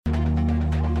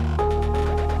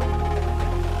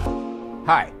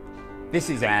Hi,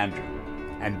 this is Andrew,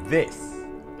 and this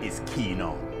is Keen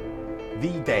On,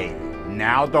 the daily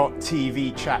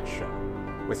now.tv chat show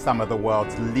with some of the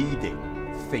world's leading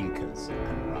thinkers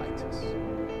and writers.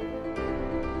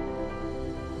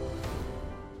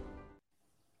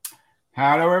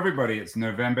 Hello everybody, it's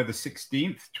November the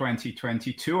 16th,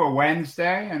 2022, a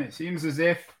Wednesday, and it seems as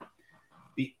if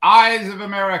the eyes of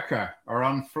America are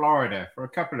on Florida for a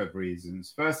couple of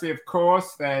reasons. Firstly, of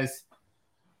course, there's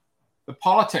the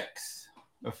politics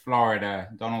of Florida.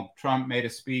 Donald Trump made a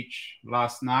speech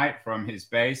last night from his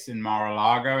base in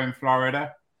Mar-a-Lago in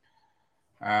Florida.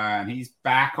 And he's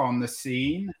back on the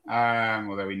scene,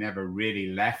 although he never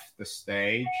really left the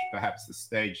stage. Perhaps the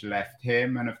stage left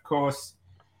him. And of course,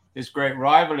 his great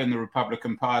rival in the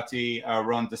Republican Party,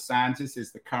 Ron DeSantis,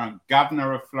 is the current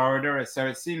governor of Florida. So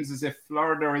it seems as if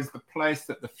Florida is the place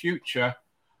that the future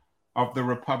of the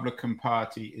Republican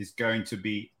Party is going to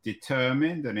be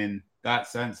determined. And in that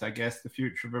sense, I guess the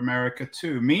future of America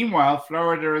too. Meanwhile,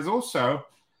 Florida is also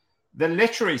the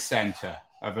literary center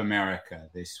of America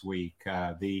this week.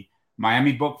 The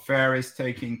Miami Book Fair is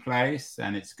taking place,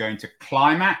 and it's going to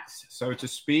climax, so to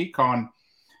speak, on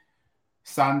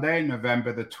Sunday,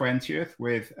 November the 20th,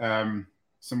 with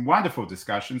some wonderful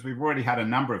discussions. We've already had a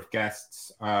number of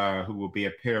guests who will be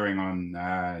appearing on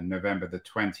November the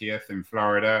 20th in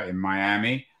Florida, in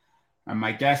Miami. And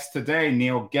my guest today,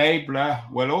 Neal Gabler,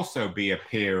 will also be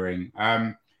appearing.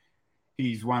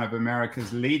 He's one of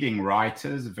America's leading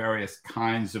writers of various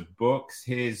kinds of books.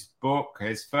 His book,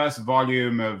 his first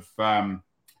volume of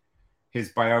his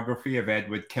biography of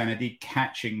Edward Kennedy,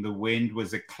 Catching the Wind,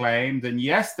 was acclaimed. And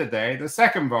yesterday, the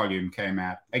second volume came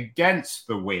out, Against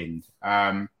the Wind.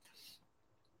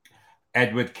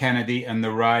 Edward Kennedy and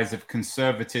the Rise of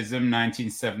Conservatism,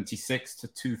 1976 to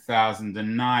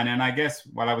 2009. And I guess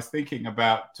while I was thinking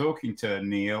about talking to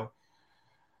Neal,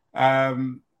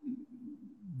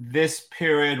 this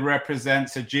period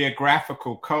represents a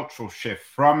geographical cultural shift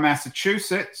from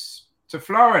Massachusetts to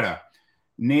Florida.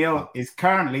 Neal is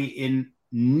currently in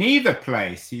neither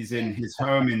place. He's in his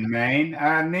home in Maine.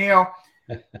 Neal,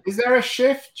 is there a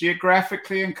shift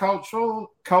geographically and culturally?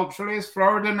 Is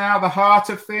Florida now the heart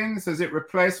of things? Does it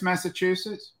replace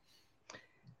Massachusetts?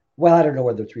 Well, I don't know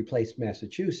whether it's replaced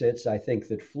Massachusetts. I think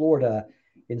that Florida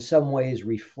in some ways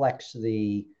reflects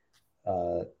the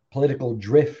political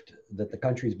drift that the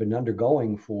country's been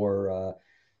undergoing for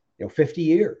 50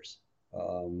 years.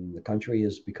 The country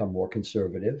has become more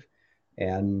conservative,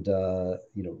 and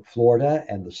Florida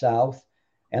and the South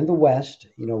and the West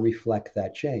reflect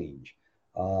that change.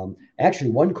 Actually,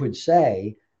 one could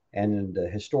say, and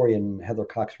historian Heather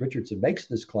Cox Richardson makes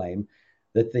this claim,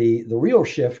 that the real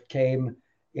shift came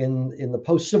in the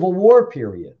post-Civil War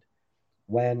period,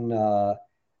 when the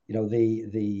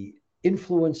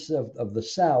influence of the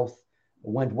South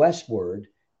went westward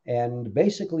and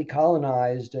basically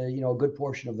colonized a good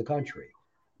portion of the country.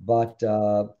 But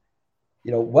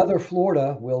whether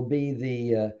Florida will be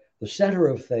the center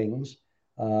of things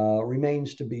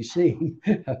remains to be seen.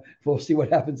 We'll see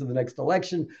what happens in the next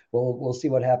election. We'll see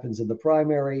what happens in the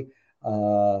primary.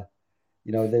 There's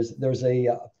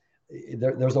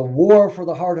a war for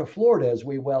the heart of Florida, as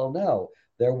we well know.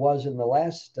 There was in the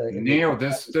last. Neal,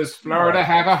 does Florida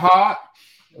have a heart?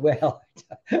 Well,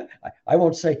 I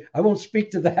won't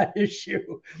speak to that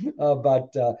issue.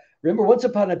 But remember, once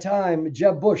upon a time,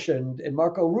 Jeb Bush and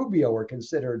Marco Rubio were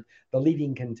considered the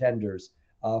leading contenders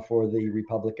for the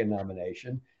Republican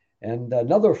nomination, and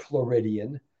another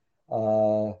Floridian,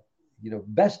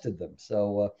 bested them.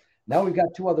 So now we've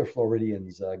got two other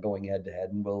Floridians going head to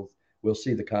head, and we'll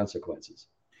see the consequences.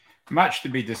 Much to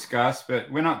be discussed,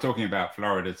 but we're not talking about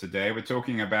Florida today. We're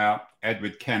talking about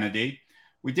Edward Kennedy.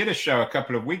 We did a show a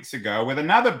couple of weeks ago with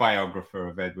another biographer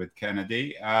of Edward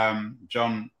Kennedy,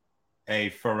 John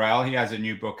A. Farrell. He has a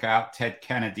new book out, Ted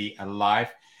Kennedy, A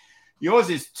Life.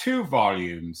 Yours is 2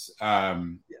 volumes.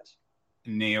 Yes.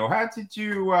 Neal, why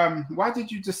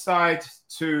did you decide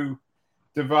to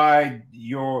divide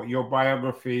your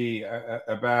biography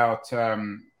about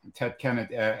Ted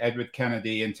Kennedy, Edward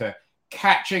Kennedy, into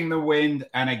Catching the Wind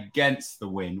and Against the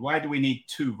Wind? Why do we need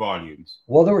 2 volumes?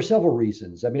 Well, there were several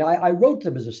reasons. I mean, I wrote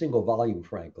them as a single volume,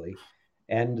 frankly,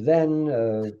 and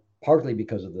then partly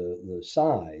because of the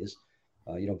size.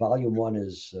 Volume 1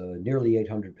 is nearly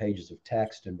 800 pages of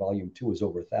text, and volume 2 is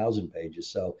over 1,000 pages.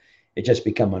 So it just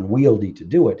become unwieldy to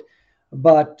do it.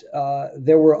 But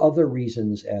there were other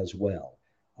reasons as well.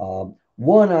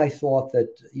 One, I thought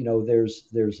that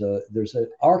there's an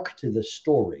arc to the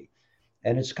story,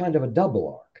 and it's kind of a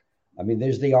double arc. I mean,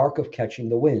 there's the arc of Catching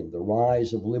the Wind, the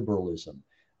rise of liberalism,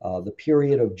 the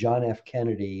period of John F.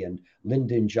 Kennedy and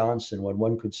Lyndon Johnson, when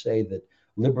one could say that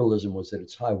liberalism was at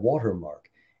its high watermark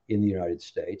in the United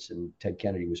States, and Ted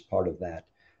Kennedy was part of that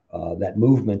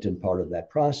movement and part of that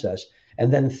process.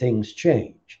 And then things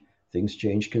change. Things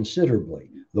change considerably.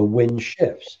 The wind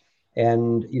shifts.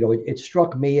 And, it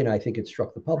struck me, and I think it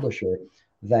struck the publisher,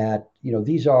 that,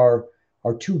 these are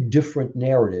two different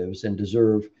narratives and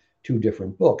deserve two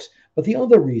different books. But the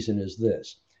other reason is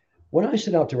this. When I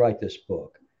set out to write this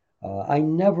book, I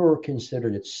never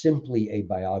considered it simply a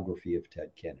biography of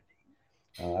Ted Kennedy.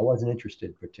 I wasn't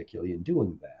interested particularly in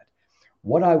doing that.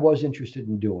 What I was interested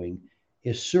in doing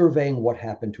is surveying what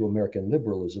happened to American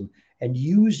liberalism and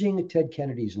using Ted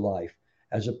Kennedy's life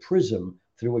as a prism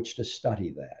through which to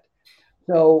study that.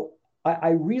 So I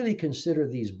really consider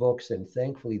these books, and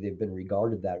thankfully they've been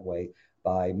regarded that way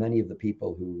by many of the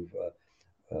people who've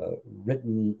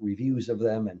written reviews of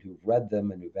them and who've read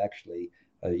them and who've actually,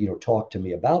 talked to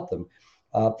me about them.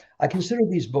 I consider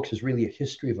these books as really a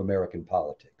history of American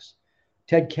politics.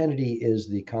 Ted Kennedy is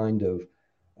the kind of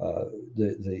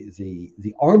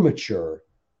the armature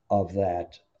of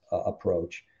that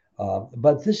approach.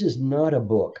 But this is not a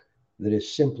book that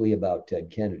is simply about Ted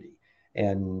Kennedy.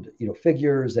 And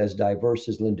figures as diverse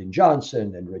as Lyndon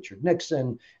Johnson and Richard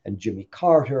Nixon and Jimmy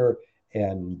Carter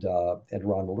and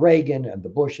Ronald Reagan and the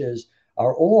Bushes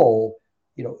are all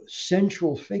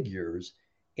central figures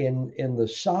in the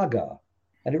saga.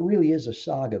 And it really is a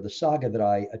saga, the saga that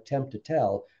I attempt to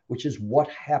tell, which is what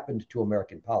happened to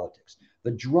American politics.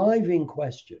 The driving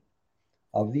question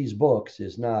of these books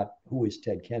is not who is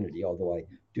Ted Kennedy, although I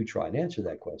do try and answer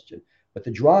that question. But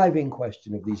the driving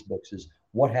question of these books is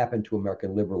what happened to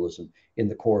American liberalism in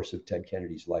the course of Ted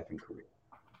Kennedy's life and career.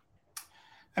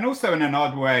 And also, in an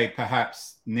odd way,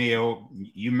 perhaps, Neal,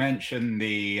 you mentioned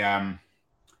the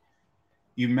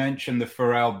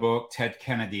Farrell book, Ted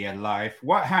Kennedy, A Life.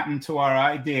 What happened to our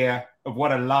idea of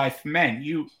what a life meant?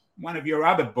 One of your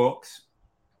other books,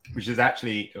 which is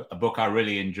actually a book I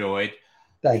really enjoyed,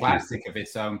 classic of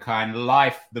its own kind,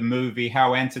 Life, the movie,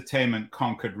 How Entertainment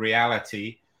Conquered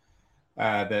Reality,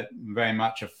 that very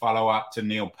much a follow-up to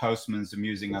Neil Postman's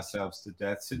Amusing Ourselves to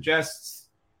Death, suggests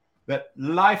that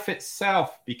life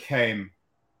itself became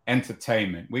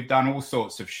entertainment. We've done all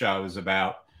sorts of shows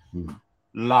about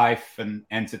life and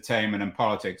entertainment and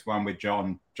politics, one with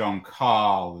John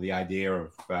Carl, the idea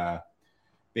of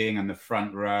being in the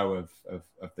front row of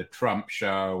the Trump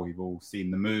show. We've all seen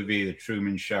the movie, The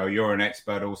Truman Show. You're an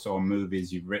expert also on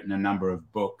movies. You've written a number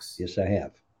of books. Yes, I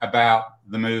have. About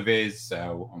the movies,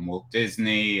 on Walt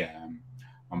Disney,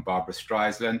 on Barbra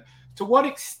Streisand. To what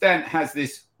extent has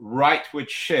this rightward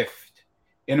shift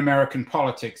in American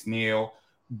politics, Neal,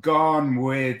 gone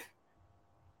with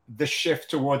the shift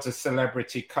towards a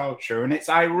celebrity culture? And it's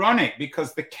ironic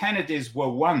because the Kennedys were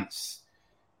once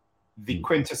the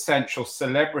quintessential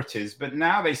celebrities, but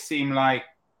now they seem like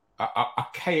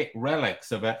archaic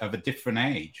relics of a different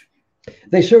age.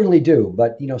 They certainly do,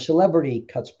 but celebrity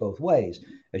cuts both ways.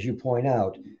 As you point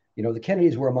out, the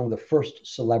Kennedys were among the first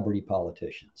celebrity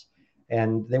politicians,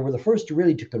 and they were the first to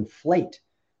conflate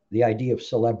the idea of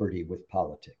celebrity with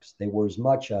politics. They were as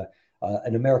much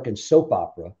an American soap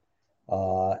opera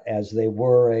as they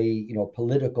were a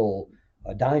political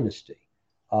dynasty.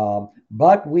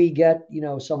 But we get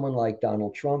someone like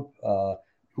Donald Trump,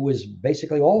 who is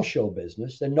basically all show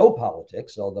business and no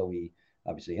politics, although he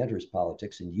obviously enters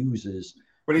politics and uses.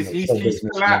 Well, he's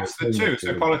collapsed the two,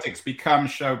 so politics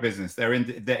becomes show business. They're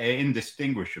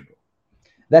indistinguishable.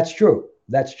 That's true.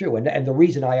 That's true. And the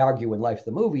reason I argue in Life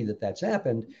the Movie that's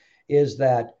happened is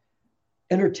that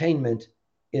entertainment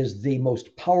is the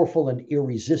most powerful and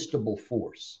irresistible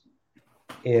force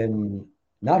in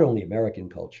not only American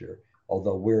culture,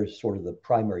 although we're sort of the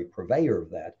primary purveyor of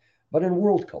that, but in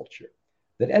world culture.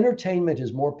 That entertainment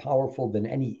is more powerful than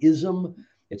any ism.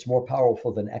 It's more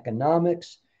powerful than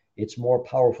economics. It's more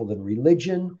powerful than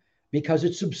religion because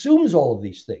it subsumes all of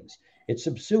these things. It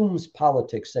subsumes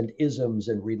politics and isms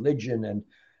and religion and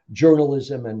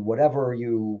journalism and whatever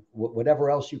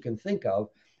else you can think of.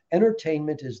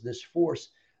 Entertainment is this force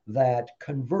that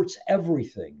converts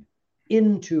everything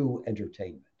into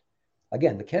entertainment.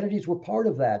 Again, the Kennedys were part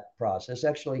of that process.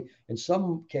 Actually, in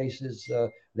some cases,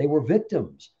 they were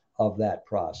victims of that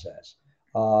process.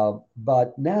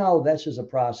 But now this is a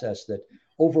process that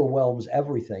overwhelms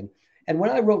everything. And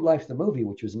when I wrote Life the Movie,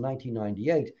 which was in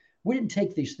 1998, we didn't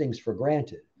take these things for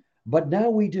granted. But now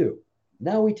we do.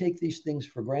 Now we take these things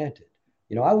for granted.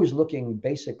 I was looking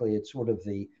basically at sort of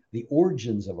the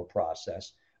origins of a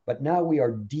process, but now we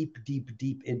are deep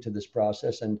into this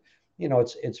process. And,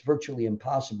 it's virtually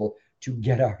impossible to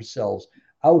get ourselves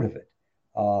out of it.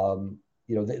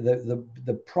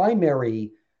 the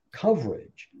primary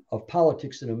coverage of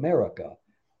politics in America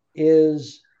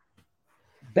is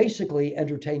basically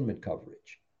entertainment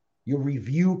coverage. You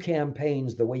review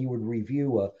campaigns the way you would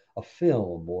review a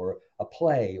film or a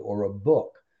play or a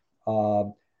book.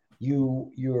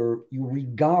 You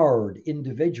regard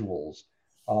individuals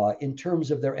in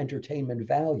terms of their entertainment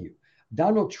value.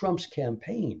 Donald Trump's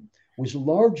campaign was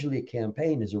largely a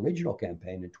campaign, his original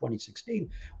campaign in 2016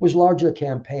 was largely a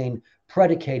campaign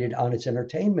predicated on its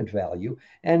entertainment value.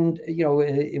 And,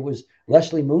 it was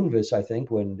Leslie Moonves, I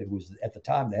think, when it was at the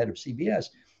time the head of CBS,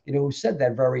 who said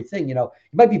that very thing. He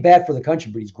might be bad for the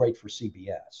country, but he's great for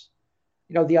CBS.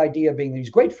 The idea being that he's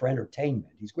great for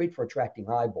entertainment. He's great for attracting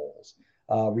eyeballs,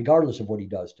 regardless of what he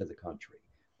does to the country.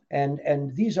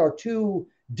 And these are two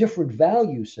different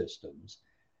value systems.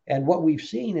 And what we've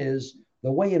seen is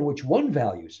the way in which one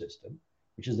value system,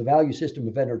 which is the value system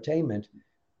of entertainment,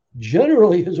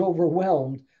 generally has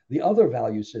overwhelmed the other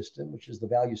value system, which is the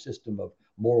value system of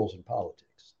morals and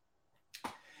politics.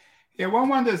 Yeah, one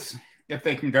wonders if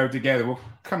they can go together. We'll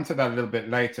come to that a little bit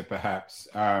later, perhaps,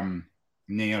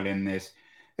 Neal, in this.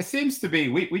 It seems to be,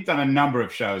 we've done a number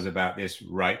of shows about this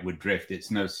rightward drift. It's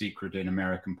no secret in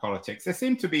American politics. There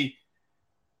seem to be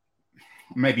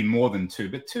maybe more than two,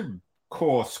 but two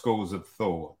core schools of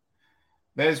thought.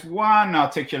 There's one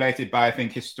articulated by, I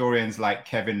think, historians like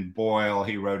Kevin Boyle.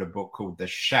 He wrote a book called The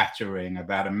Shattering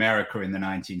about America in the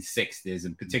 1960s,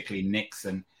 and particularly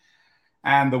Nixon,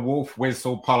 and the wolf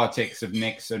whistle politics of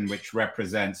Nixon, which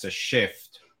represents a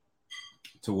shift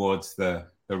towards the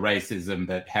racism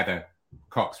that Heather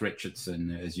Cox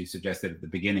Richardson, as you suggested at the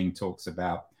beginning, talks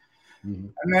about. Mm-hmm.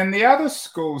 And then the other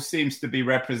school seems to be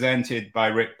represented by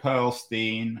Rick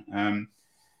Perlstein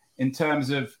in terms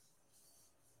of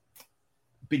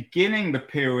beginning the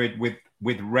period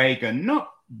with Reagan,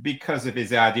 not because of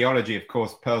his ideology. Of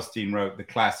course, Perlstein wrote the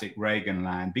classic Reagan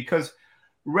Land, because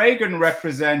Reagan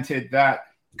represented that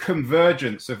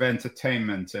convergence of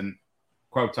entertainment and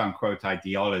quote unquote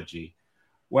ideology,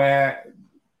 where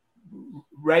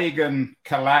Reagan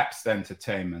collapsed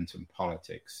entertainment and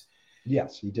politics.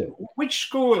 Yes, he did. Which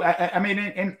school, I mean,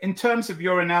 in terms of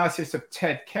your analysis of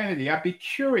Ted Kennedy, I'd be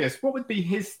curious, what would be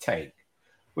his take?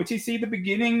 Would he see the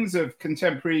beginnings of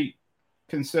contemporary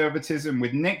conservatism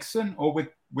with Nixon or with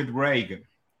Reagan?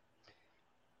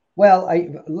 Well,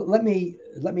 let me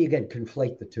again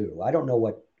conflate the two. I don't know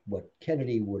what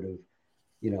Kennedy would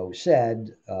have,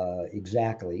 said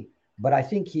exactly, but I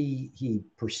think he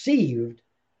perceived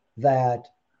that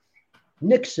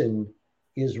Nixon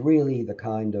is really the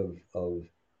kind of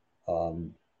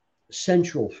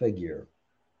central figure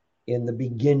in the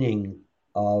beginning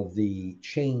of the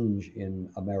change in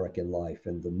American life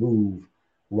and the move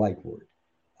rightward.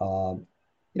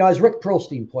 As Rick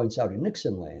Perlstein points out in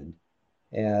Nixon Land,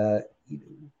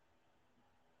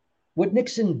 what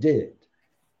Nixon did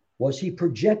was he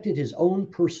projected his own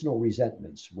personal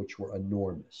resentments, which were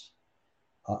enormous,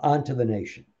 onto the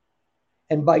nation.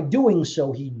 And by doing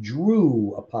so, he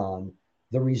drew upon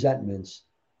the resentments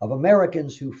of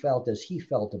Americans who felt as he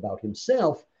felt about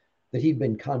himself, that he'd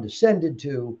been condescended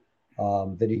to,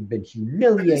 that he'd been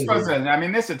humiliated.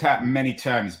 This had happened many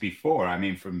times before. I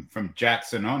mean, from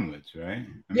Jackson onwards, right?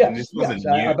 Yes.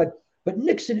 But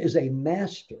Nixon is a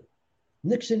master.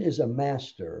 Nixon is a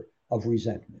master of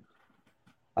resentment.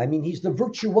 I mean, he's the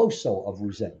virtuoso of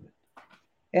resentment.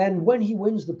 And when he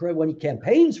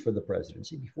campaigns for the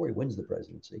presidency, before he wins the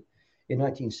presidency in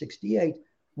 1968,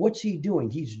 what's he doing?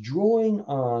 He's drawing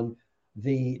on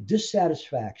the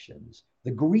dissatisfactions,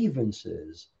 the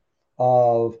grievances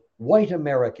of white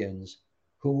Americans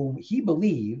whom he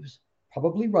believes,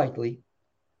 probably rightly,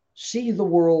 see the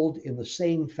world in the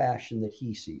same fashion that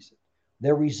he sees it.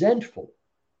 They're resentful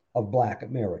of Black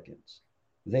Americans.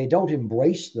 They don't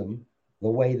embrace them the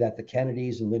way that the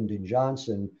Kennedys and Lyndon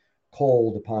Johnson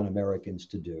called upon Americans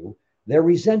to do. They're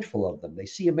resentful of them. They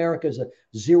see America as a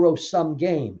zero-sum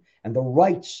game, and the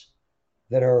rights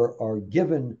that are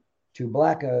given to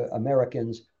Black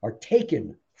Americans are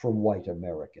taken from white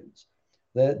Americans.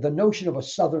 The notion of a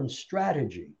Southern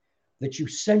strategy, that you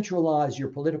centralize your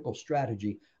political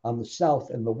strategy on the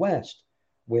South and the West,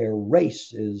 where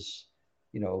race is,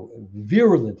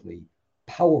 virulently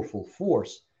powerful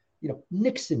force.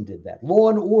 Nixon did that. Law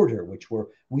and order, which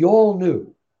we all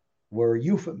knew were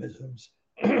euphemisms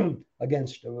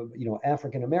against,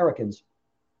 African Americans.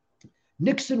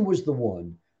 Nixon was the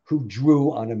one who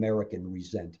drew on American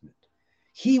resentment.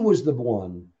 He was the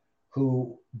one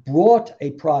who brought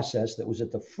a process that was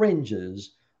at the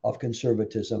fringes of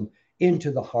conservatism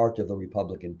into the heart of the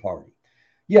Republican Party.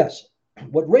 Yes,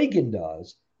 what Reagan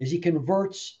does is he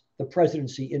converts the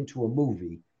presidency into a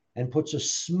movie and puts a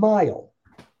smile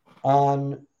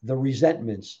on the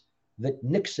resentments that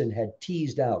Nixon had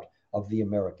teased out of the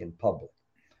American public.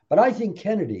 But I think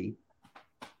Kennedy,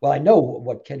 well, I know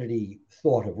what Kennedy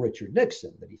thought of Richard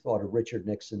Nixon, that he thought of Richard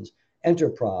Nixon's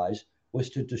enterprise was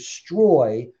to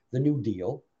destroy the New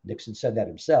Deal. Nixon said that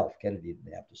himself. Kennedy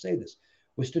didn't have to say this,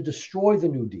 was to destroy the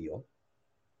New Deal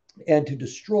and to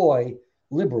destroy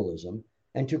liberalism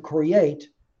and to create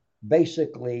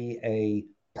basically a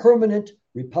permanent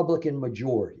Republican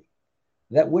majority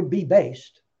that would be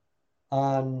based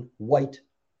on white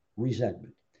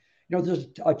resentment. You know, there's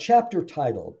a chapter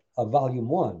title of volume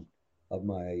 1 of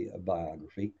my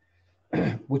biography,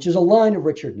 which is a line of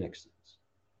Richard Nixon's,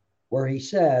 where he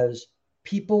says,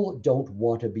 people don't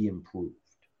want to be improved.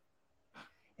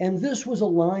 And this was a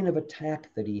line of attack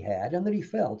that he had and that he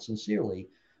felt sincerely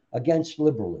against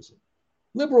liberalism.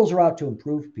 Liberals are out to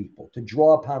improve people, to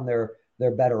draw upon their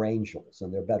better angels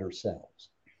and their better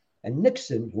selves. And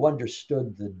Nixon, who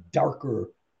understood the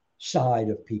darker side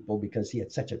of people because he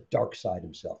had such a dark side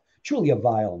himself, truly a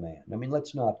vile man. I mean,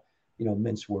 let's not,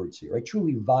 mince words here. A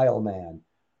truly vile man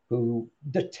who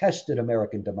detested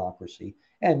American democracy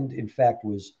and, in fact,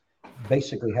 was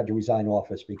basically had to resign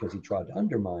office because he tried to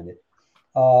undermine it.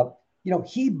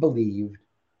 He believed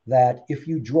that if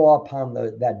you draw upon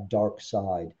that dark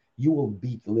side, you will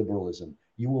beat liberalism.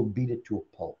 You will beat it to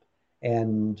a pulp.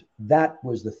 And that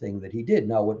was the thing that he did.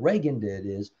 Now, what Reagan did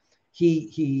is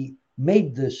he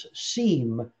made this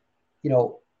seem,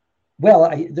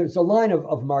 there's a line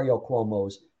of Mario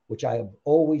Cuomo's, which I have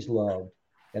always loved,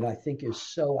 and I think is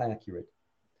so accurate.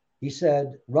 He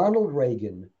said, Ronald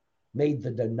Reagan made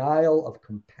the denial of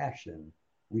compassion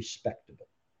respectable.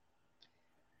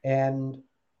 And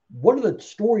one of the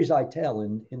stories I tell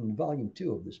in volume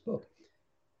 2 of this book,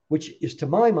 which is to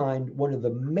my mind one of the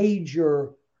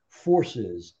major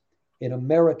forces in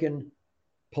American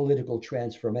political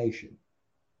transformation,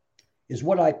 is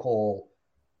what I call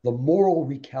the moral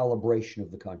recalibration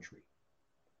of the country.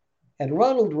 And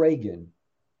Ronald Reagan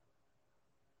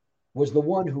was the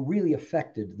one who really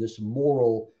affected this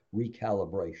moral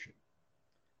recalibration.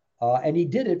 And he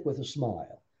did it with a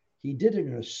smile. He did it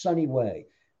in a sunny way.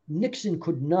 Nixon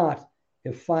could not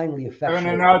have finally affected. In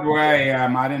an odd way,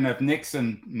 I don't know if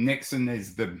Nixon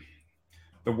is the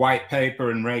white paper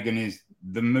and Reagan is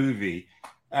the movie.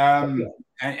 And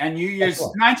you use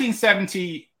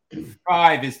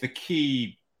 1975 is the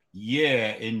key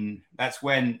year that's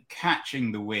when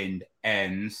Catching the Wind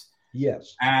ends.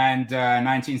 Yes. And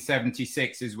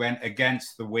 1976 is when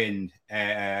Against the Wind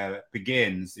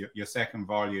begins, your second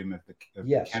volume of the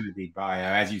Kennedy bio.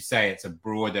 As you say, it's a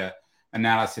broader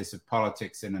analysis of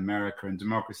politics in America and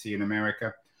democracy in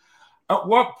America. At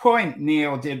what point,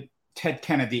 Neal, did Ted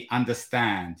Kennedy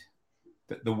understand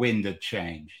that the wind had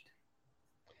changed?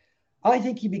 I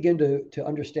think he began to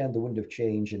understand the wind of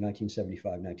change in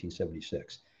 1975,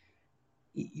 1976.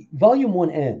 Volume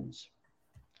 1 ends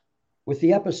with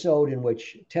the episode in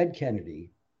which Ted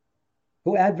Kennedy,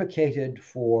 who advocated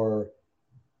for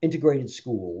integrated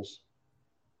schools,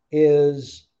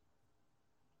 is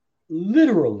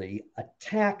literally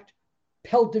attacked,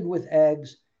 pelted with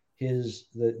eggs,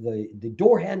 the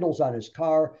door handles on his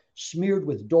car smeared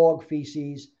with dog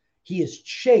feces. He is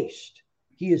chased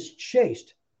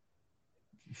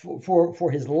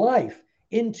for his life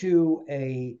into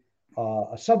a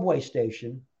subway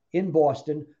station in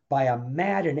Boston by a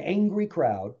mad and angry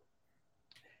crowd,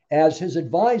 as his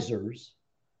advisors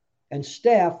and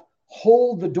staff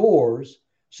hold the doors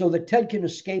so that Ted can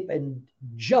escape and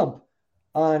jump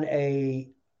on a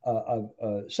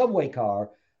subway car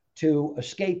to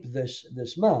escape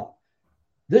this mob.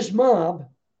 This mob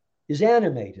is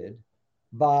animated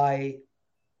by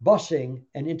busing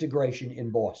and integration in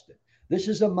Boston. This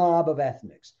is a mob of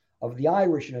ethnics, of the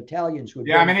Irish and Italians who.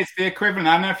 It's the equivalent.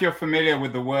 I don't know if you're familiar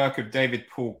with the work of David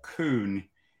Paul Kuhn.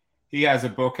 He has a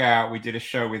book out. We did a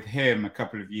show with him a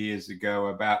couple of years ago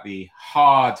about the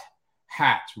Hard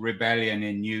Hat Rebellion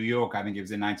in New York. I think it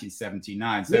was in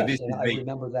 1979. So yes, I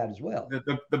remember that as well.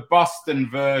 The Boston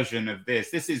version of this.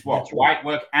 This is what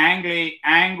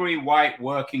angry white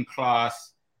working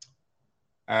class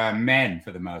men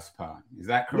for the most part. Is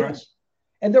that correct? Yes.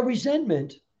 And the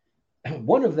resentment.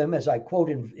 One of them, as I quote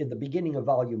in the beginning of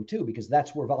volume 2, because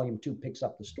that's where volume 2 picks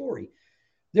up the story,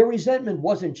 their resentment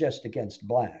wasn't just against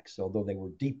blacks, although they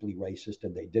were deeply racist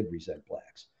and they did resent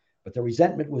blacks. But the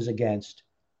resentment was against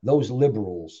those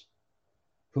liberals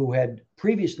who had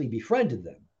previously befriended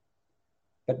them,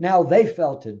 but now they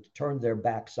felt had turned their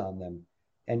backs on them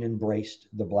and embraced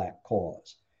the black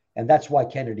cause. And that's why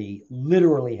Kennedy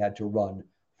literally had to run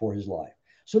for his life.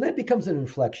 So that becomes an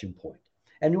inflection point.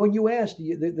 And when you asked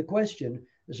the question,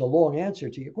 There's a long answer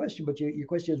to your question, but your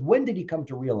question is, when did he come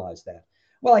to realize that?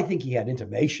 Well, I think he had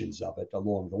intimations of it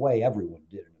along the way. Everyone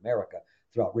did in America.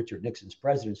 Throughout Richard Nixon's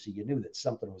presidency, you knew that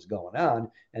something was going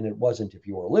on, and it wasn't, if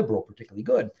you were a liberal, particularly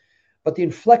good. But the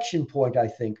inflection point, I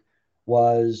think,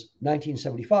 was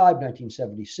 1975,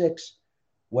 1976,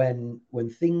 when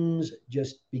things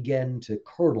just began to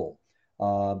curdle.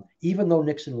 Even though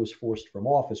Nixon was forced from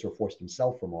office, or forced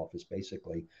himself from office,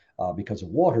 basically, because of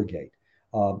Watergate.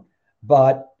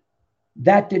 But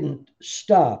that didn't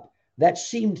stop. That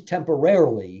seemed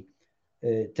temporarily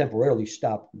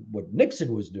stop what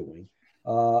Nixon was doing.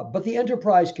 But the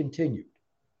enterprise continued.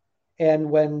 And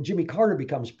when Jimmy Carter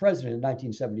becomes president in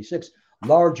 1976,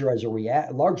 largely as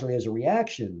a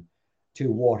reaction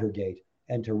to Watergate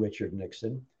and to Richard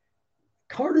Nixon,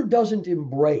 Carter doesn't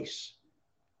embrace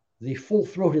the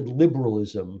full-throated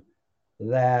liberalism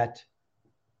that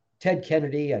Ted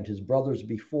Kennedy and his brothers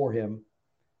before him,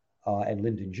 and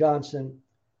Lyndon Johnson,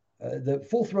 the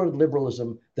full-throated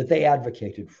liberalism that they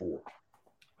advocated for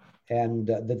and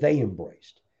that they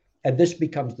embraced. And this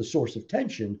becomes the source of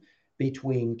tension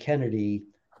between Kennedy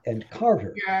and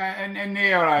Carter. Yeah, and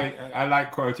Neal, I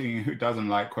like quoting, who doesn't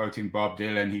like quoting Bob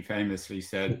Dylan? He famously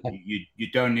said,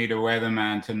 you don't need a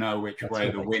weatherman to know which way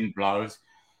the wind blows.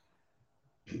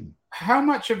 How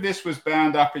much of this was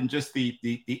bound up in just the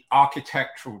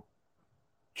architectural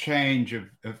change of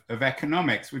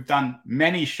economics? We've done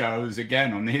many shows,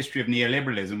 again, on the history of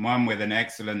neoliberalism, one with an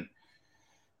excellent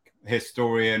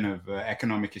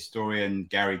economic historian,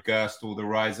 Gary Gerstle, the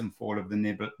rise and fall of the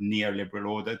neoliberal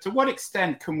order. To what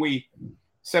extent can we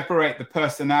separate the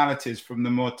personalities from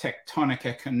the more tectonic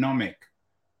economic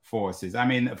forces? I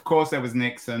mean, of course there was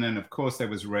Nixon, and of course there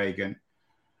was Reagan,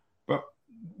 but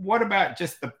what about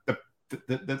just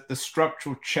the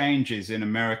structural changes in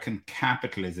American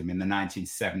capitalism in the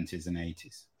 1970s and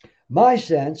 80s? My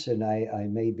sense, and I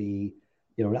may be,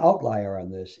 an outlier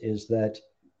on this, is that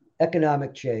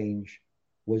economic change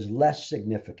was less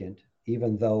significant,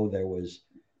 even though there was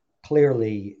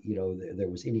clearly, there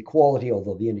was inequality,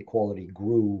 although the inequality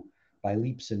grew by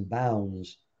leaps and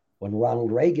bounds when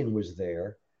Ronald Reagan was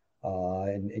there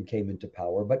and came into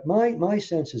power. But my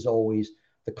sense is always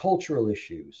the cultural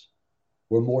issues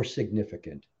were more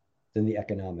significant than the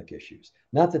economic issues.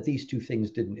 Not that these two things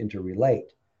didn't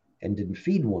interrelate and didn't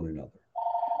feed one another,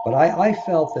 but I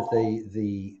felt that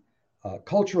the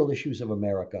cultural issues of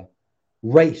America,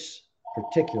 race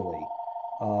particularly,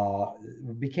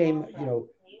 became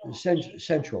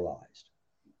centralized,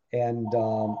 and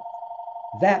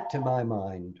that, to my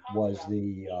mind, was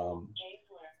the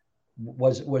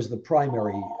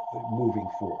primary moving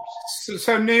force.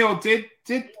 So Neal, did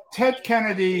Ted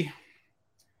Kennedy?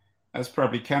 That's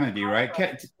probably Kennedy, right?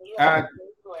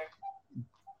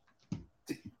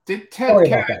 Did Ted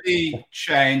Kennedy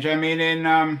change? I mean,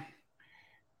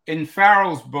 in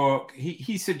Farrell's book,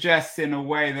 he suggests in a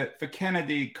way that for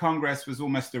Kennedy, Congress was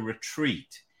almost a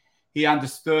retreat. He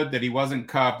understood that he wasn't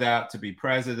carved out to be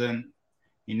president.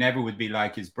 He never would be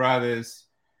like his brothers.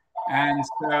 And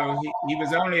so he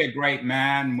was only a great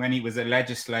man when he was a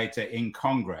legislator in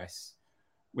Congress,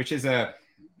 which is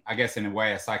I guess in a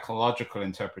way, a psychological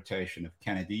interpretation of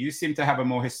Kennedy. You seem to have a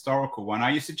more historical one.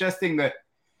 Are you suggesting that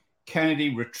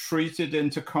Kennedy retreated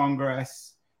into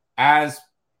Congress as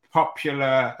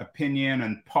popular opinion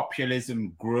and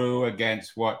populism grew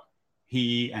against what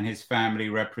he and his family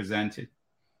represented?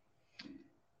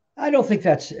 I don't think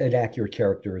that's an accurate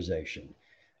characterization.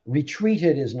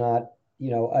 Retreated is not,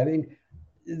 I mean,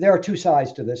 there are two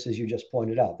sides to this, as you just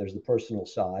pointed out. There's the personal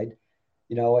side.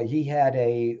 He had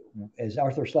as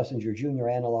Arthur Schlesinger Jr.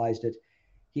 analyzed it,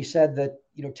 he said that,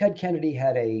 Ted Kennedy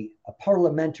had a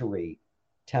parliamentary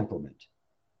temperament,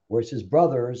 whereas his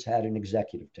brothers had an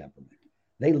executive temperament.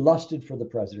 They lusted for the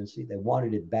presidency. They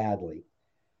wanted it badly.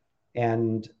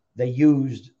 And they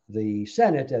used the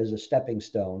Senate as a stepping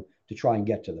stone to try and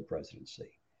get to the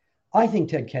presidency. I think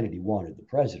Ted Kennedy wanted the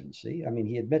presidency. I mean,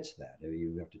 he admits that.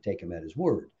 You have to take him at his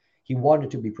word. He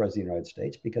wanted to be president of the United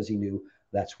States because he knew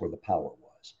that's where the power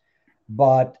was.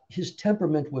 But his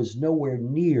temperament was nowhere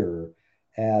near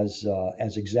as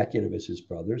executive as his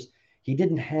brothers. He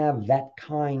didn't have that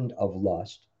kind of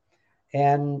lust.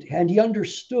 And he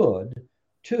understood,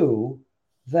 too,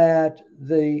 that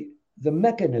the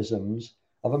mechanisms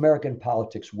of American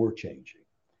politics were changing.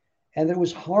 And that it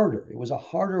was harder. It was a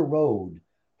harder road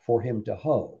for him to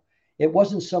hoe. It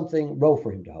wasn't something,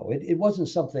 It wasn't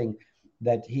something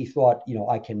that he thought,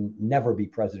 I can never be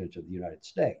president of the United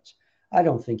States. I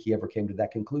don't think he ever came to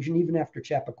that conclusion, even after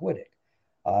Chappaquiddick.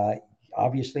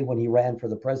 Obviously, when he ran for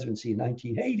the presidency in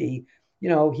 1980,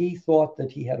 he thought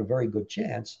that he had a very good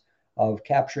chance of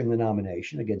capturing the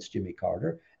nomination against Jimmy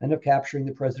Carter and of capturing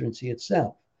the presidency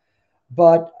itself.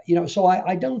 But, so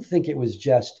I don't think it was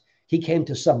just he came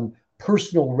to some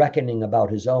personal reckoning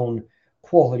about his own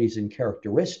qualities and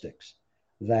characteristics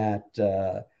that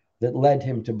led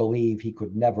him to believe he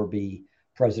could never be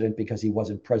president because he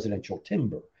wasn't presidential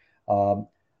timber.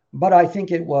 But I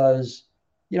think it was,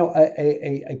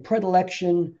 a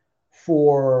predilection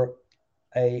for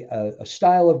a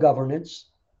style of governance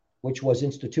which was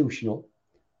institutional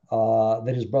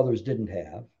that his brothers didn't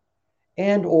have,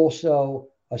 and also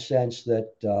a sense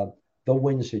that the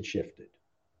winds had shifted.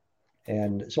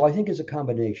 And so I think it's a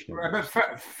combination. Right,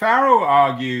 but Farrell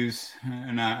argues,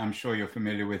 and I'm sure you're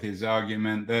familiar with his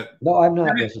argument, that... No, I'm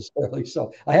not necessarily.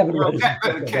 So I haven't read his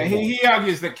book. He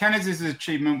argues that Kennedy's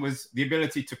achievement was the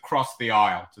ability to cross the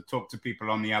aisle, to talk to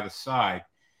people on the other side.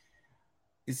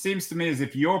 It seems to me as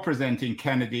if you're presenting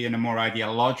Kennedy in a more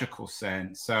ideological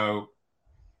sense. So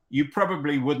you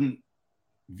probably wouldn't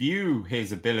view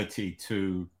his ability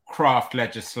to craft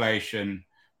legislation,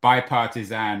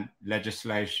 bipartisan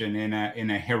legislation in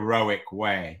a heroic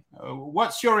way.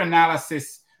 What's your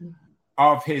analysis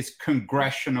of his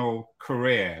congressional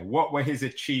career? What were his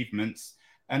achievements,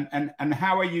 and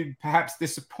how are you perhaps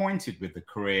disappointed with the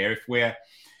career?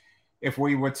 If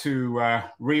we were to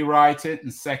rewrite it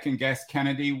and second guess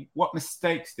Kennedy, what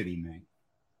mistakes did he make?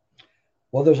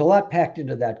 Well, there's a lot packed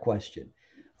into that question.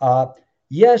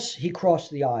 Yes, he crossed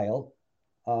the aisle.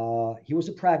 He was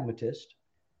a pragmatist.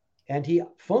 And he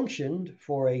functioned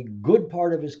for a good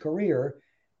part of his career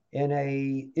in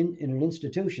an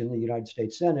institution, the United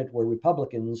States Senate, where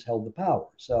Republicans held the power.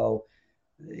 So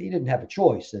he didn't have a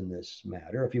choice in this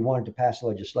matter. If he wanted to pass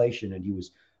legislation, and he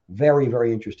was very,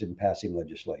 very interested in passing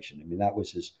legislation. I mean, that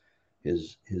was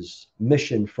his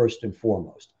mission first and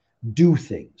foremost. Do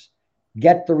things,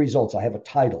 get the results. I have a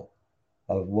title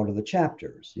of one of the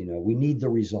chapters. We need the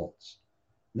results.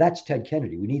 That's Ted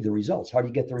Kennedy. We need the results. How do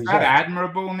you get the results? Is that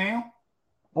admirable, Neal?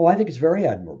 Oh, I think it's very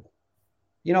admirable.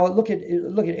 Look at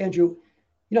Andrew.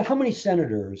 How many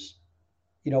senators,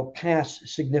 pass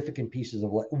significant pieces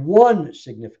of one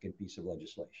significant piece of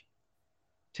legislation?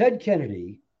 Ted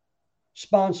Kennedy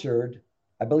sponsored,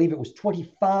 I believe it was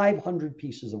 2,500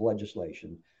 pieces of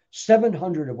legislation,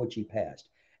 700 of which he passed.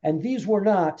 And these were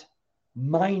not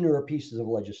minor pieces of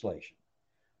legislation.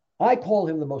 I call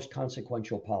him the most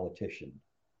consequential politician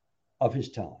of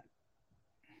his time,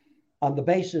 on the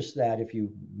basis that, if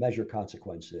you measure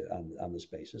consequence on this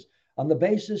basis, on the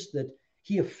basis that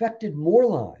he affected more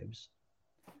lives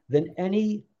than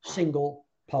any single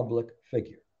public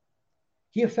figure.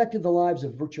 He affected the lives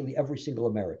of virtually every single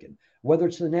American, whether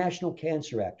it's the National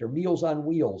Cancer Act or Meals on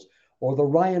Wheels or the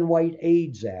Ryan White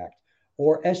AIDS Act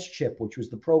or S-CHIP, which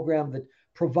was the program that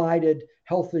provided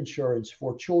health insurance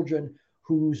for children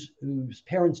whose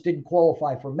parents didn't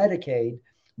qualify for Medicaid,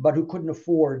 but who couldn't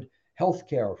afford health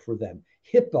care for them.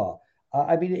 HIPAA.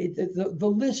 The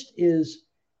list is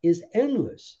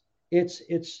endless. It's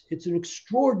an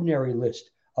extraordinary list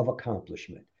of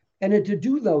accomplishment. And to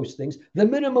do those things, the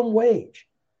minimum wage.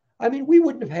 We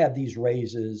wouldn't have had these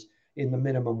raises in the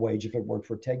minimum wage if it weren't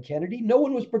for Ted Kennedy. No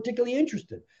one was particularly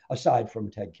interested aside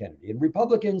from Ted Kennedy. And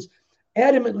Republicans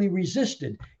adamantly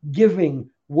resisted giving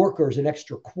workers an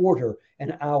extra quarter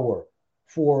an hour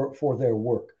for their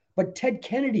work. But Ted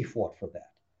Kennedy fought for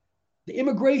that. The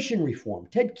immigration reform,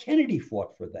 Ted Kennedy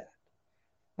fought for that.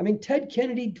 Ted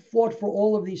Kennedy fought for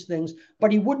all of these things,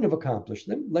 but he wouldn't have accomplished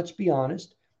them. Let's be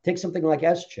honest. Take something like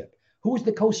S-CHIP. Who was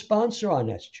the co-sponsor on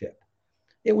S-CHIP?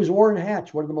 It was Orrin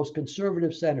Hatch, one of the most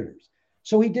conservative senators.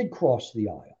 So he did cross the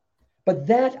aisle. But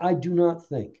that, I do not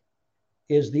think,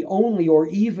 is the only, or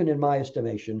even in my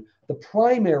estimation, the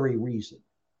primary reason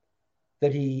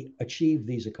that he achieved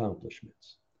these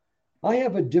accomplishments. I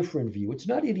have a different view. It's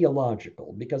not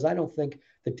ideological, because I don't think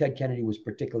that Ted Kennedy was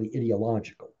particularly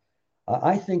ideological.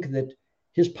 I think that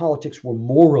his politics were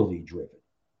morally driven.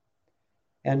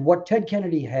 And what Ted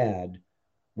Kennedy had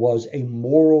was a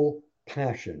moral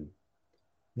passion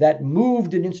that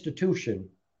moved an institution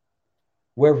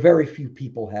where very few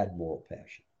people had moral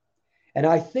passion. And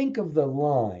I think of the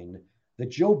line that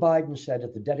Joe Biden said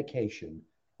at the dedication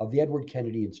of the Edward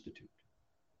Kennedy Institute,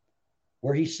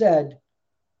 where he said,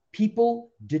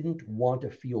 people didn't want to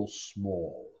feel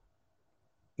small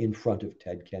in front of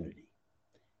Ted Kennedy,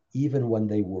 even when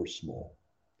they were small.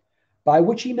 By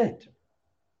which he meant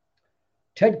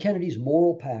Ted Kennedy's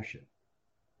moral passion,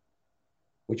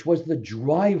 which was the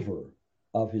driver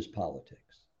of his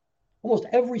politics. Almost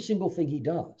every single thing he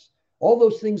does, all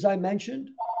those things I mentioned,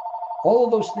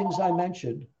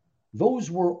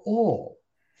 those were all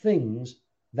things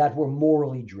that were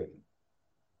morally driven.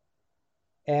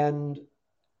 And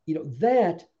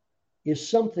that is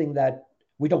something that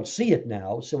we don't see it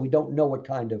now, so we don't know what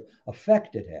kind of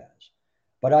effect it has.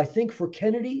 But I think for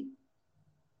Kennedy,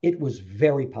 it was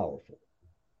very powerful.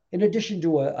 In addition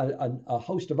to a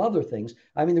host of other things,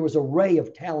 I mean, there was an array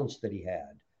of talents that he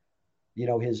had.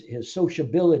 His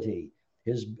sociability,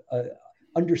 his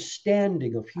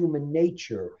understanding of human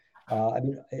nature.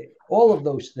 All of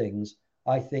those things,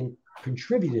 I think,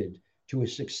 contributed to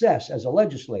his success as a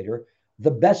legislator,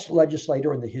 the best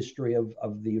legislator in the history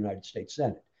of the United States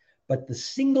Senate. But the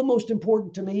single most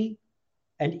important to me,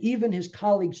 and even his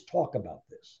colleagues talk about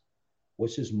this,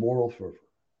 was his moral fervor.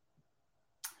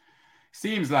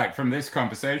 Seems like from this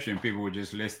conversation, people were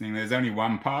just listening. There's only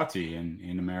one party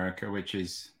in America, which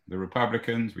is the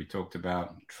Republicans. We talked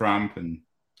about Trump and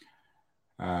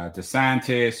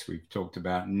DeSantis. We've talked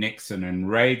about Nixon and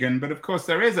Reagan. But of course,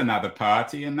 there is another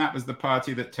party, and that was the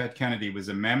party that Ted Kennedy was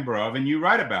a member of. And you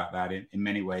write about that in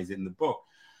many ways in the book.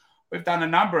 We've done a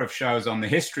number of shows on the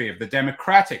history of the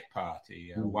Democratic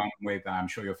Party. One with, I'm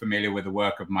sure you're familiar with the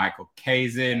work of Michael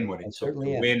Kazin, what it took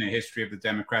to win, a history of the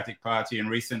Democratic Party. And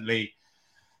recently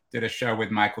did a show with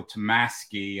Michael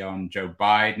Tomasky on Joe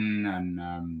Biden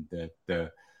and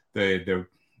the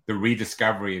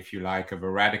rediscovery, if you like, of a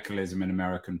radicalism in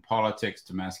American politics.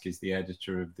 Tomasky is the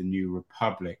editor of the New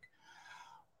Republic.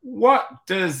 What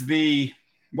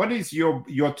is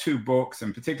your two books,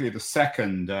 and particularly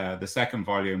the second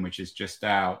volume, which is just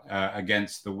out,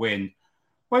 Against the Wind?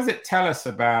 What does it tell us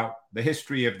about the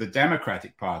history of the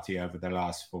Democratic Party over the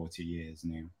last 40 years,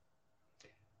 Neal?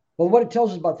 Well, what it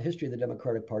tells us about the history of the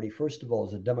Democratic Party, first of all,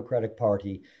 is the Democratic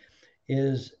Party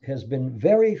has been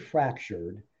very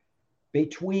fractured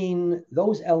between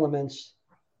those elements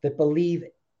that believe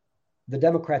the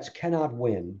Democrats cannot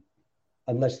win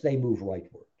unless they move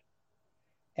rightward,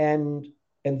 and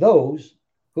those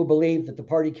who believe that the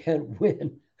party can't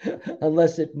win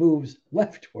unless it moves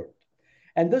leftward.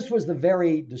 And this was the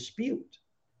very dispute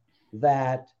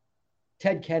that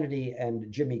Ted Kennedy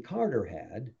and Jimmy Carter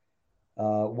had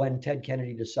when Ted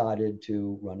Kennedy decided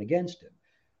to run against him.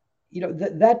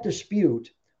 That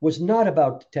dispute was not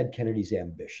about Ted Kennedy's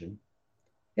ambition.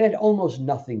 It had almost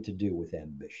nothing to do with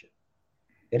ambition.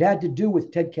 It had to do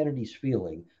with Ted Kennedy's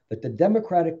feeling that the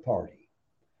Democratic Party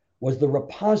was the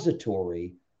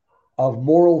repository of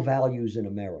moral values in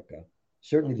America.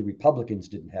 Certainly the Republicans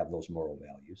didn't have those moral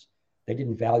values. They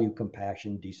didn't value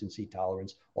compassion, decency,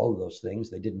 tolerance, all of those things.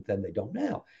 They didn't then, they don't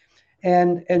now.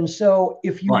 And so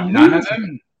if you... None of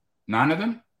them? None of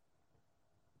them?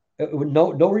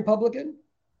 No Republican?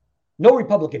 No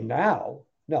Republican now.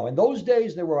 No, in those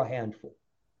days, there were a handful.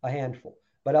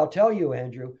 But I'll tell you,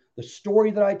 Andrew, the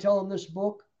story that I tell in this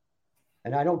book,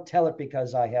 and I don't tell it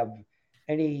because I have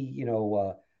any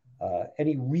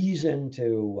reason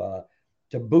to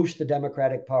boost the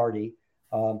Democratic Party,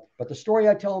 but the story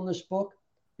I tell in this book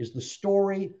is the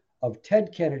story of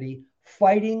Ted Kennedy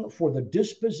fighting for the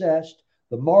dispossessed,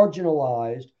 the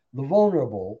marginalized, the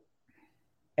vulnerable,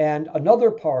 and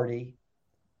another party,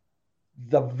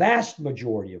 the vast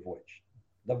majority of which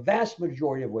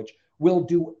will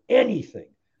do anything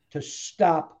to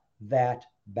stop that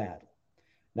battle.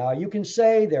 Now, you can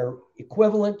say they're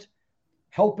equivalent.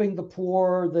 Helping the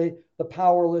poor, the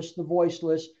powerless, the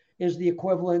voiceless is the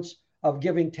equivalence of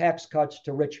giving tax cuts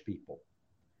to rich people.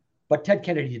 But Ted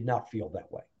Kennedy did not feel that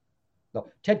way. No,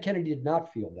 Ted Kennedy did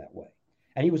not feel that way.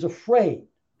 And he was afraid.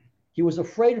 He was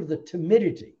afraid of the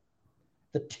timidity,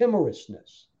 the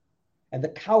timorousness, and the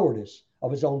cowardice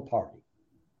of his own party.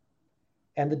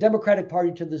 And the Democratic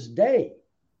Party to this day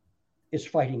is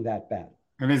fighting that battle.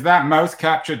 And is that most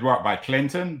captured, by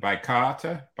Clinton, by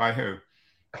Carter, by who?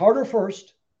 Carter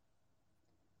first,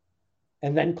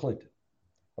 and then Clinton.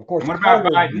 Of course, Carter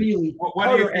really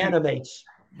Carter animates,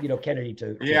 Kennedy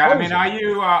to. Yeah, I mean,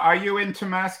 are you in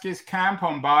Tomasky's camp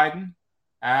on Biden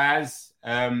as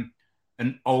an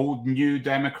old new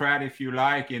Democrat, if you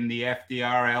like, in the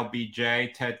FDR,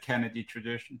 LBJ, Ted Kennedy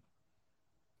tradition?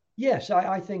 Yes,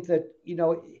 I think that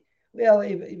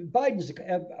Biden's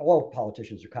all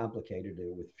politicians are complicated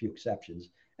with a few exceptions,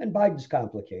 and Biden's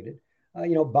complicated.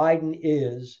 Biden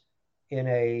is in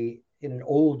an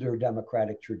older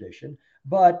Democratic tradition,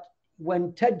 but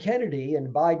when Ted Kennedy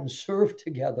and Biden served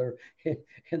together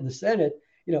in the Senate,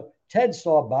 Ted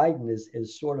saw Biden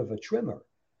as sort of a trimmer.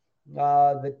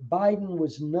 That Biden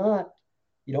was not,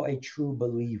 a true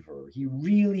believer. He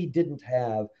really didn't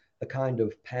have the kind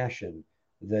of passion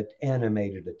that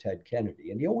animated a Ted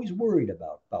Kennedy, and he always worried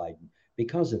about Biden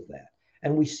because of that.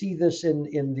 And we see this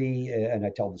in the, and I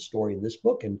tell the story in this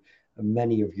book, and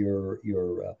many of your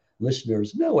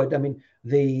listeners know it. I mean,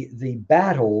 the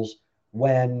battles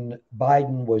when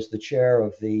Biden was the chair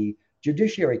of the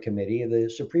Judiciary Committee, the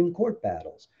Supreme Court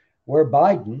battles, where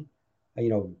Biden,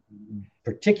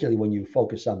 particularly when you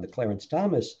focus on the Clarence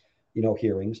Thomas,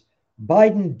 hearings,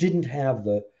 Biden didn't have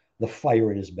the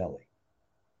fire in his belly.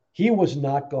 He was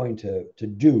not going to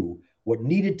do what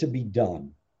needed to be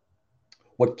done,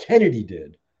 what Kennedy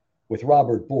did with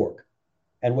Robert Bork,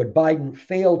 and what Biden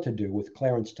failed to do with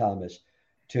Clarence Thomas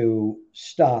to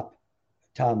stop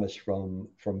Thomas from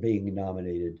being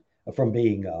nominated, from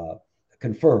being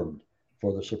confirmed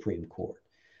for the Supreme Court.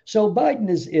 So Biden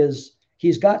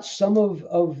he's got some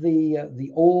of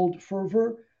the old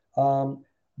fervor,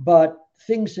 but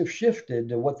things have shifted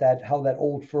to what that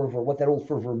old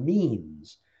fervor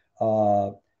means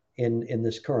in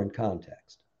this current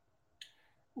context.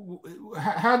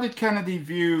 How did Kennedy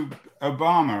view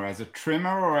Obama, as a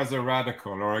trimmer or as a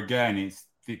radical? Or again,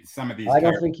 some of these I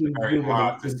don't think he are very viewed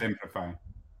hard him to simplify.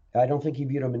 I don't think he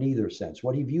viewed him in either sense.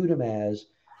 What he viewed him as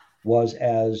was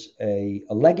as a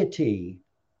legatee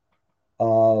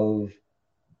of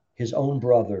his own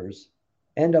brothers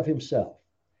and of himself.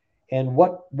 And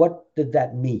what did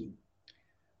that mean?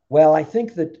 Well, I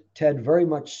think that Ted very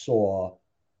much saw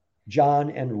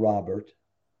John and Robert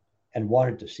and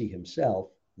wanted to see himself,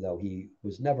 though he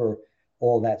was never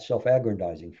all that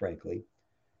self-aggrandizing, frankly.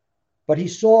 But he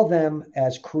saw them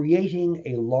as creating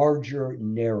a larger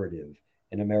narrative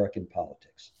in American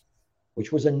politics,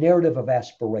 which was a narrative of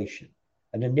aspiration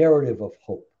and a narrative of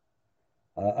hope,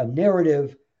 a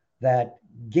narrative that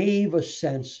gave a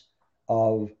sense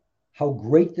of how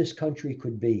great this country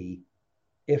could be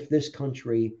if this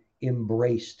country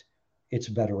embraced its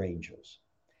better angels.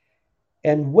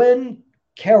 And when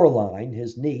Caroline,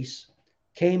 his niece,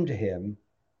 came to him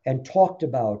and talked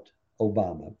about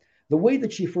Obama, the way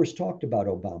that she first talked about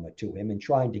Obama to him and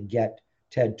trying to get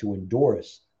Ted to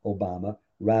endorse Obama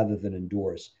rather than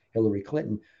endorse Hillary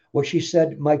Clinton, was she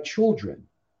said, "My children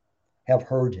have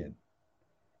heard him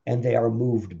and they are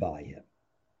moved by him."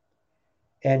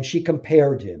 And she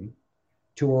compared him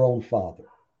to her own father.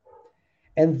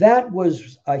 And that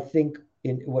was, I think,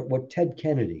 in what Ted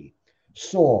Kennedy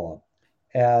saw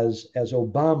as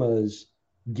Obama's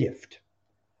gift.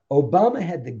 Obama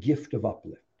had the gift of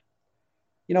uplift.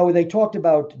 They talked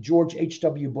about George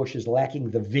H.W. Bush as lacking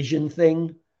the vision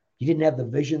thing. He didn't have the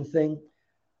vision thing.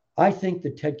 I think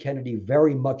that Ted Kennedy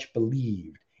very much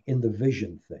believed in the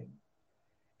vision thing,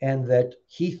 and that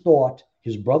he thought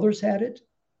his brothers had it,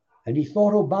 and he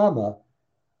thought Obama,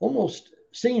 almost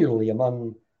singularly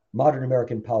among modern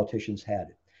American politicians, had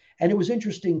it. And it was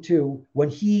interesting, too, when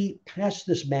he passed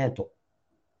this mantle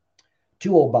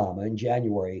to Obama in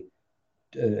January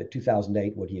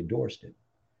 2008, when he endorsed it,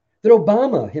 that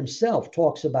Obama himself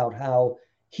talks about how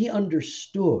he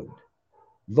understood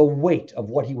the weight of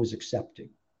what he was accepting,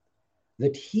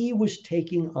 that he was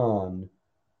taking on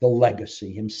the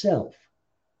legacy himself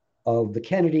of the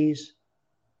Kennedys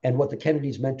and what the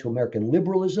Kennedys meant to American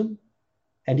liberalism,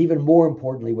 and even more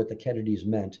importantly, what the Kennedys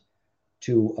meant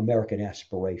to American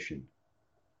aspiration.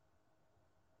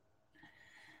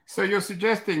 So you're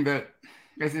suggesting that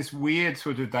there's this weird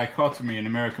sort of dichotomy in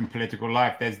American political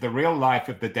life. There's the real life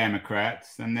of the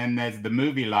Democrats, and then there's the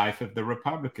movie life of the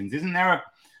Republicans. Isn't there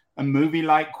a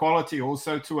movie-like quality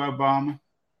also to Obama?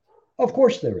 Of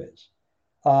course there is.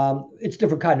 It's a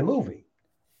different kind of movie.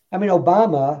 I mean,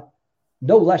 Obama,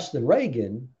 no less than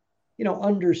Reagan,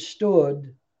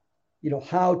 understood,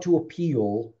 how to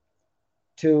appeal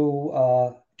to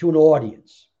an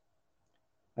audience.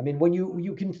 I mean, when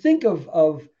you can think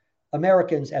of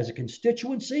Americans as a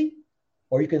constituency,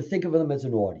 or you can think of them as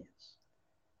an audience.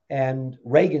 And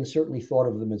Reagan certainly thought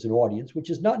of them as an audience, which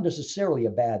is not necessarily a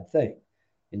bad thing.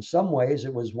 In some ways,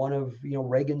 it was one of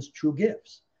Reagan's true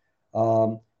gifts.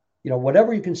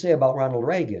 Whatever you can say about Ronald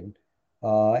Reagan,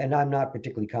 and I'm not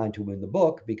particularly kind to him in the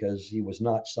book because he was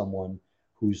not someone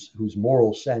whose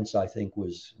moral sense, I think,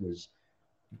 was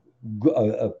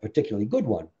a particularly good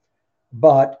one.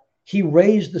 But he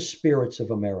raised the spirits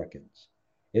of Americans.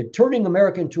 Turning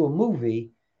America into a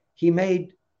movie, he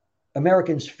made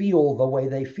Americans feel the way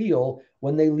they feel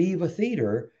when they leave a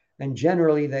theater, and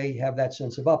generally they have that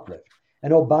sense of uplift.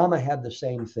 And Obama had the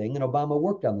same thing, and Obama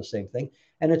worked on the same thing.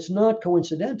 And it's not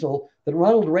coincidental that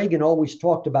Ronald Reagan always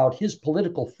talked about his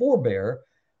political forebear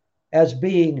as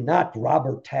being not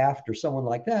Robert Taft or someone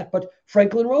like that, but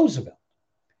Franklin Roosevelt,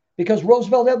 because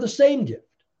Roosevelt had the same gift.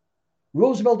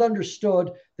 Roosevelt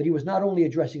understood that he was not only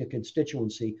addressing a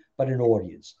constituency, but an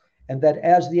audience, and that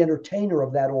as the entertainer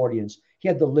of that audience, he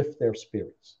had to lift their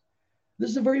spirits. This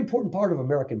is a very important part of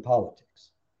American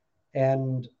politics.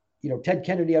 And, Ted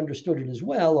Kennedy understood it as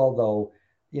well, although,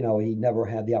 he never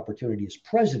had the opportunity as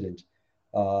president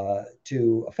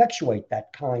to effectuate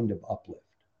that kind of uplift.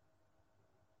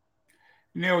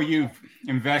 Neal, you've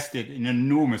invested an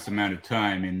enormous amount of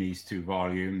time in these two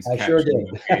volumes, I sure Catching did.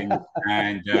 the Wind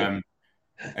and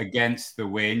Against the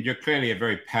Wind. You're clearly a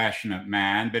very passionate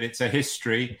man, but it's a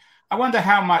history. I wonder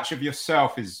how much of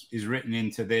yourself is written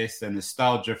into this, and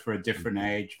nostalgia for a different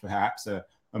age, perhaps a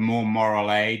more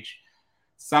moral age.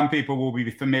 Some people will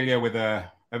be familiar with a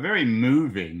very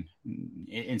moving,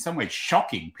 in some ways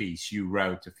shocking piece you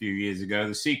wrote a few years ago,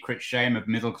 The Secret Shame of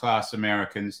Middle Class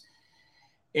Americans,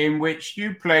 in which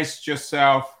you placed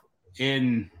yourself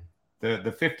in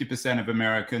the 50% of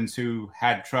Americans who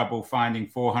had trouble finding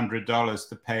 $400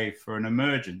 to pay for an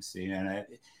emergency. And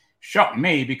it shocked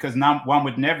me because one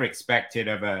would never expect it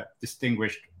of a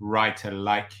distinguished writer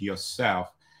like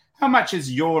yourself. How much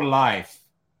is your life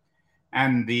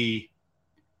and the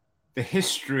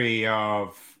history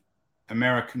of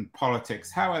American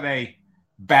politics, how are they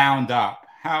bound up?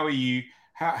 How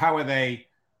are they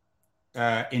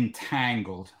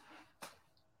entangled?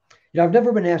 I've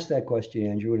never been asked that question,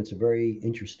 Andrew, and it's a very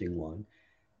interesting one.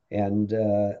 And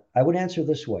I would answer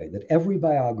this way, that every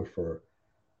biographer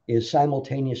is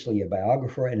simultaneously a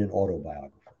biographer and an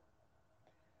autobiographer.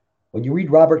 When you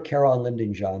read Robert Caro and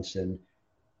Lyndon Johnson,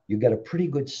 you get a pretty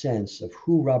good sense of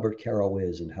who Robert Caro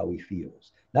is and how he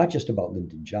feels, not just about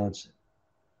Lyndon Johnson,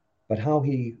 but how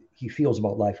he feels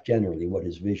about life generally, what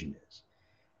his vision is.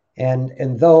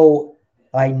 And though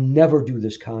I never do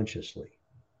this consciously,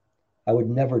 I would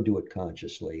never do it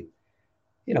consciously.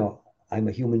 I'm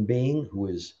a human being who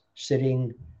is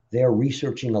sitting there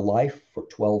researching a life for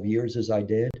 12 years as I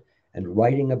did and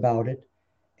writing about it.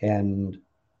 And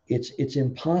it's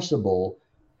impossible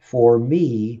for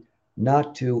me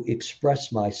not to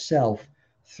express myself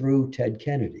through Ted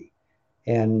Kennedy.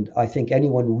 And I think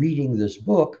anyone reading this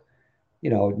book,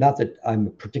 not that I'm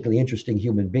a particularly interesting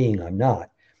human being, I'm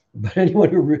not, but anyone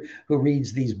who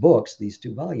reads these books, these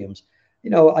two volumes,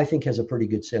 I think has a pretty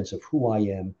good sense of who I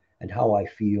am and how I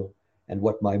feel and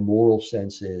what my moral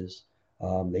sense is.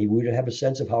 They would have a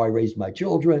sense of how I raised my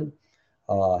children,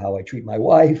 how I treat my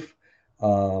wife.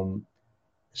 I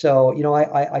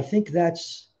think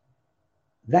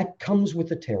that comes with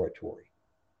the territory.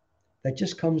 That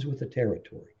just comes with the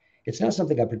territory. It's not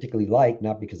something I particularly like,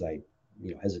 not because I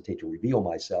hesitate to reveal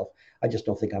myself. I just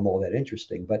don't think I'm all that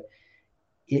interesting. But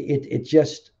it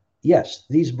just, yes,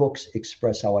 these books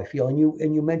express how I feel. And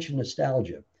you mentioned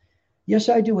nostalgia. Yes,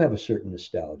 I do have a certain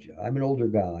nostalgia. I'm an older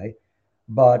guy,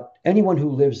 but anyone who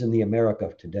lives in the America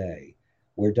of today,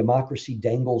 where democracy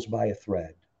dangles by a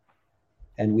thread,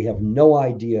 and we have no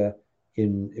idea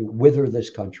whither this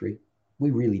country,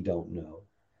 we really don't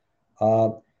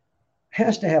know,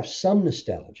 has to have some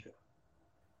nostalgia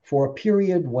for a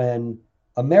period when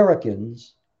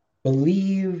Americans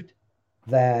believed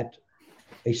that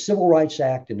a Civil Rights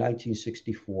Act in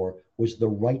 1964 was the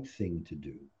right thing to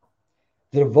do.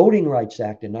 The Voting Rights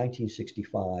Act in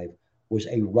 1965 was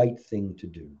a right thing to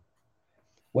do.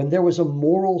 When there was a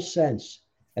moral sense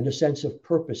and a sense of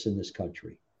purpose in this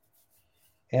country.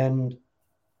 And,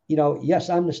 yes,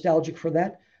 I'm nostalgic for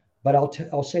that, but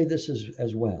I'll say this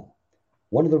as well.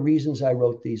 One of the reasons I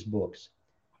wrote these books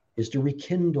is to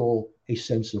rekindle a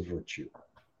sense of virtue.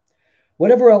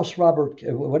 Whatever else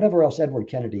Edward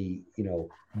Kennedy,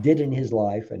 did in his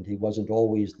life, and he wasn't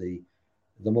always the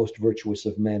most virtuous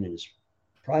of men in his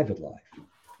private life.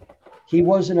 He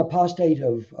was an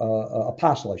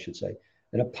apostle, I should say,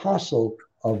 an apostle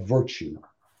of virtue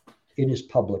in his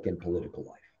public and political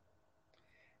life.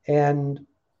 And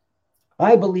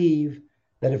I believe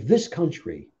that if this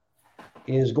country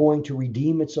is going to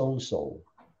redeem its own soul,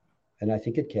 and I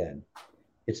think it can,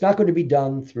 it's not going to be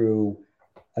done through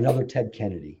another Ted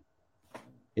Kennedy.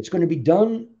 It's going to be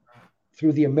done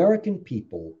through the American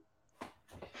people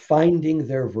finding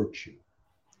their virtue.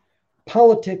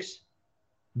 Politics,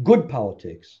 good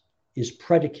politics, is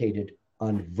predicated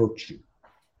on virtue.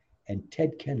 And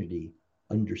Ted Kennedy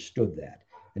understood that.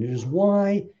 And it is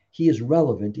why he is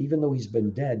relevant, even though he's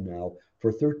been dead now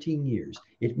for 13 years.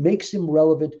 It makes him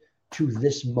relevant to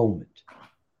this moment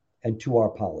and to our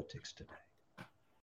politics today.